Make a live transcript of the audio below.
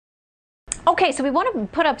Okay, so we want to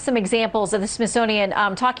put up some examples of the Smithsonian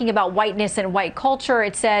talking about whiteness and white culture.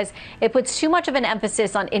 It says it puts too much of an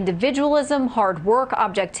emphasis on individualism, hard work,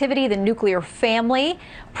 objectivity, the nuclear family,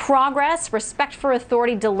 progress, respect for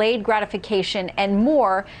authority, delayed gratification, and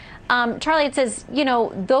more. Charlie, it says, you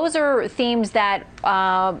know, those are themes that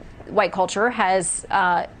white culture has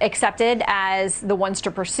accepted as the ones to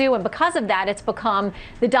pursue. And because of that, it's become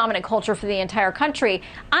the dominant culture for the entire country.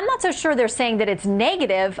 I'm not so sure they're saying that it's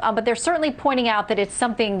negative, but they're certainly pointing out that it's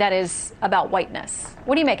something that is about whiteness.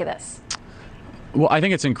 What do you make of this? Well, I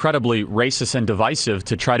think it's incredibly racist and divisive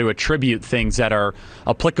to try to attribute things that are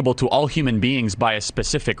applicable to all human beings by a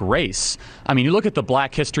specific race. I mean, you look at the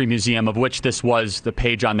Black History Museum, of which this was the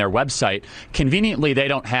page on their website. Conveniently, they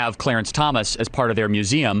don't have Clarence Thomas as part of their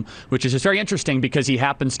museum, which is just very interesting because he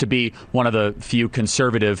happens to be one of the few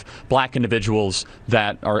conservative black individuals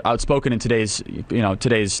that are outspoken in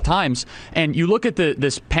today's times. And you look at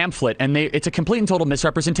this pamphlet, and it's a complete and total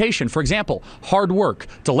misrepresentation. For example, hard work,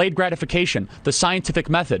 delayed gratification, the scientific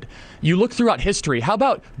method. You look throughout history. How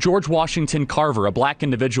about George Washington Carver, a black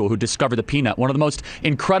individual who discovered the peanut, one of the most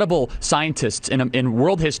incredible scientists in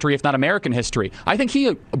world history, if not American history? I think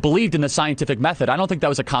he believed in the scientific method. I don't think that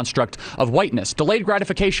was a construct of whiteness. Delayed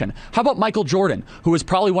gratification. How about Michael Jordan, who was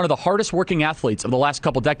probably one of the hardest working athletes of the last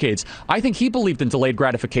couple decades? I think he believed in delayed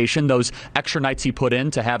gratification, those extra nights he put in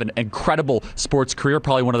to have an incredible sports career,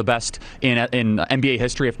 probably one of the best in NBA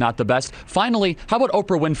history, if not the best. Finally, how about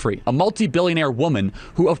Oprah Winfrey, a multi-billionaire woman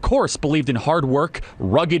who, of course, believed in hard work,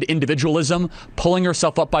 rugged individualism, pulling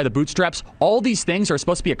herself up by the bootstraps. All these things are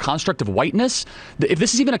supposed to be a construct of whiteness. If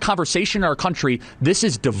this is even a conversation in our country, this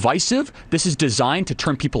is divisive. This is designed to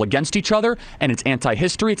turn people against each other, and it's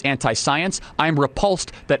anti-history, it's anti-science. I'm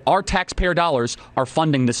repulsed that our taxpayer dollars are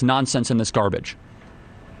funding this nonsense and this garbage.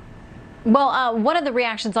 Well, one of the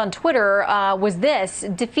reactions on Twitter was this: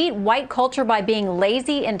 defeat white culture by being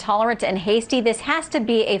lazy, intolerant, and hasty. This has to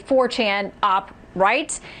be a 4chan op,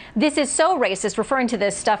 right? This is so racist, referring to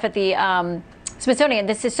this stuff at the Smithsonian.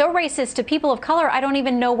 This is so racist to people of color, I don't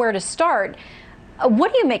even know where to start.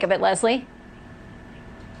 What do you make of it, Leslie?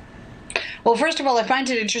 Well, first of all, I find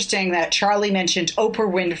it interesting that Charlie mentioned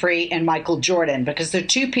Oprah Winfrey and Michael Jordan, because they're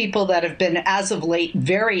two people that have been, as of late,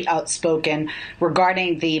 very outspoken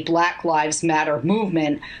regarding the Black Lives Matter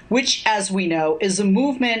movement, which, as we know, is a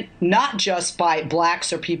movement not just by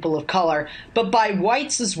blacks or people of color, but by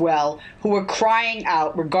whites as well, who are crying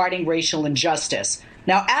out regarding racial injustice.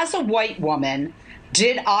 Now, as a white woman,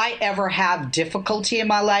 did I ever have difficulty in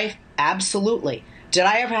my life? Absolutely. Did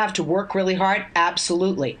I ever have to work really hard?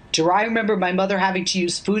 Absolutely. Do I remember my mother having to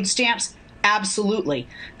use food stamps? Absolutely.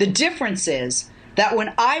 The difference is that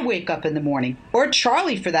when I wake up in the morning, or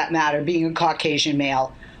Charlie for that matter, being a Caucasian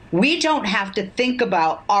male, we don't have to think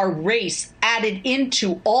about our race added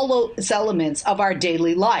into all those elements of our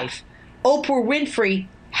daily life. Oprah Winfrey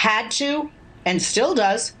had to, and still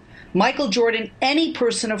does. Michael Jordan, any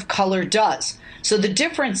person of color does. So the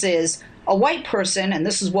difference is, a white person, and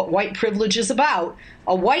this is what white privilege is about,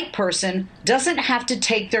 a white person doesn't have to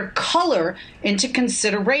take their color into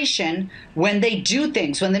consideration when they do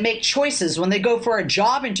things, when they make choices, when they go for a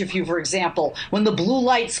job interview, for example, when the blue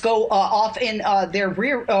lights go off in their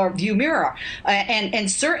rear view mirror. And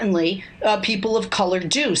certainly people of color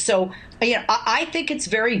do. So, you know, I think it's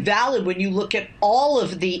very valid when you look at all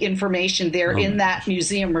of the information there in that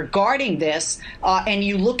museum regarding this, and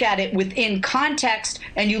you look at it within context,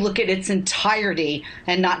 and you look at its entirety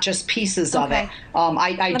and not just pieces of it.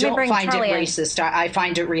 I don't find it racist. I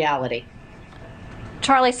find it reality.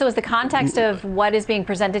 Charlie, so is the context of what is being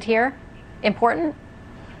presented here important?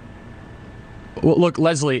 Well, look,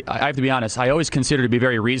 Leslie, I have to be honest. I always consider to be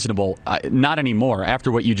very reasonable. Not anymore after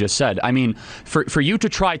what you just said. I mean, for you to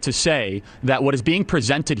try to say that what is being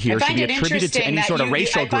presented here should be attributed to any sort of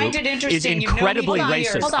racial group is incredibly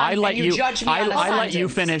racist. I let you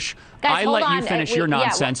finish. I let you finish your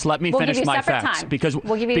nonsense. Let me finish my facts, because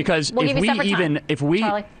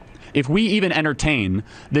if we even entertain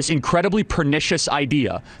this incredibly pernicious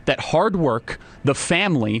idea that hard work, the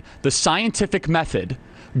family, the scientific method,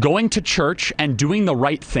 going to church and doing the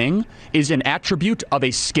right thing is an attribute of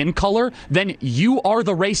a skin color, then you are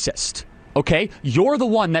the racist. Okay? You're the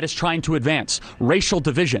one that is trying to advance racial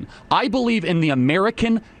division. I believe in the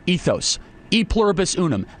American ethos. E pluribus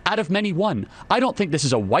unum, out of many one. I don't think this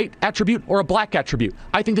is a white attribute or a black attribute.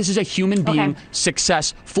 I think this is a human being,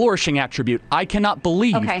 success, flourishing attribute. I cannot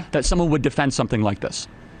believe that someone would defend something like this.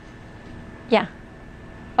 Yeah.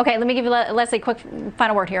 Okay, let me give you, Leslie, a quick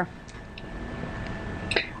final word here.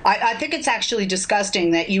 I think it's actually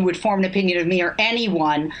disgusting that you would form an opinion of me or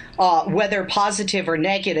anyone, whether positive or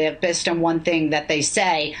negative, based on one thing that they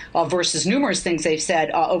say versus numerous things they've said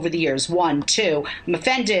over the years. One, two, I'm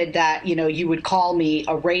offended that, you would call me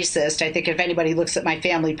a racist. I think if anybody looks at my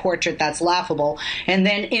family portrait, that's laughable. And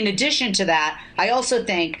then in addition to that, I also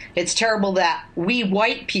think it's terrible that we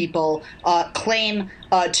white people claim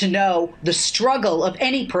to know the struggle of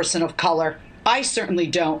any person of color. I certainly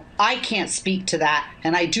don't. I can't speak to that,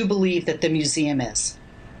 and I do believe that the museum is.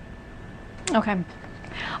 Okay.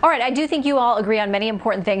 All right, I do think you all agree on many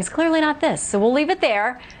important things. Clearly not this, so we'll leave it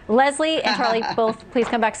there. Leslie and Charlie, both please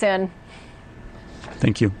come back soon.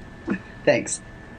 Thank you. Thanks.